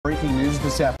breaking news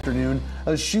this afternoon,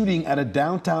 a shooting at a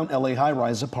downtown LA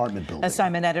high-rise apartment building.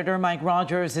 Assignment editor Mike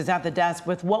Rogers is at the desk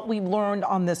with what we learned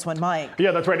on this one, Mike.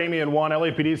 Yeah, that's right, Amy and Juan.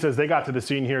 LAPD says they got to the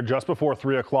scene here just before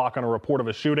 3 o'clock on a report of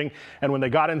a shooting. And when they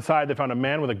got inside, they found a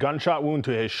man with a gunshot wound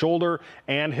to his shoulder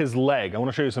and his leg. I want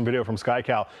to show you some video from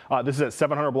KCAL. This is at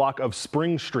 700 block of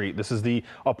Spring Street. This is the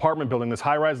apartment building, this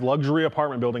high-rise luxury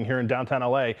apartment building here in downtown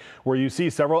LA, where you see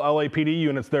several LAPD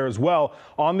units there as well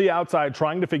on the outside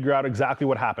trying to figure out exactly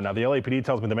what happened. Now, the LAPD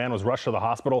tells me the man was rushed to the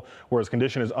hospital where his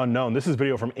condition is unknown. This is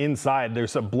video from inside.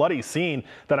 There's a bloody scene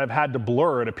that I've had to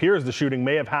blur. It appears the shooting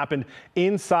may have happened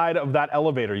inside of that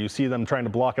elevator. You see them trying to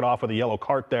block it off with a yellow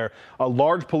cart there. A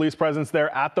large police presence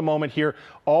there at the moment here.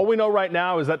 All we know right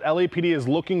now is that LAPD is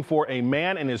looking for a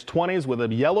man in his 20s with a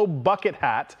yellow bucket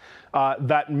hat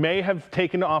that may have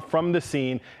taken off from the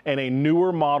scene in a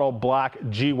newer model black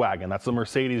G-Wagon. That's the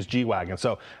Mercedes G-Wagon.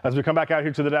 So as we come back out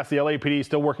here to the desk, the LAPD is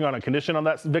still working on a condition on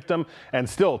that victim and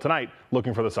still tonight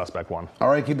looking for the suspect. One. All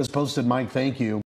right, keep us posted, Mike. Thank you.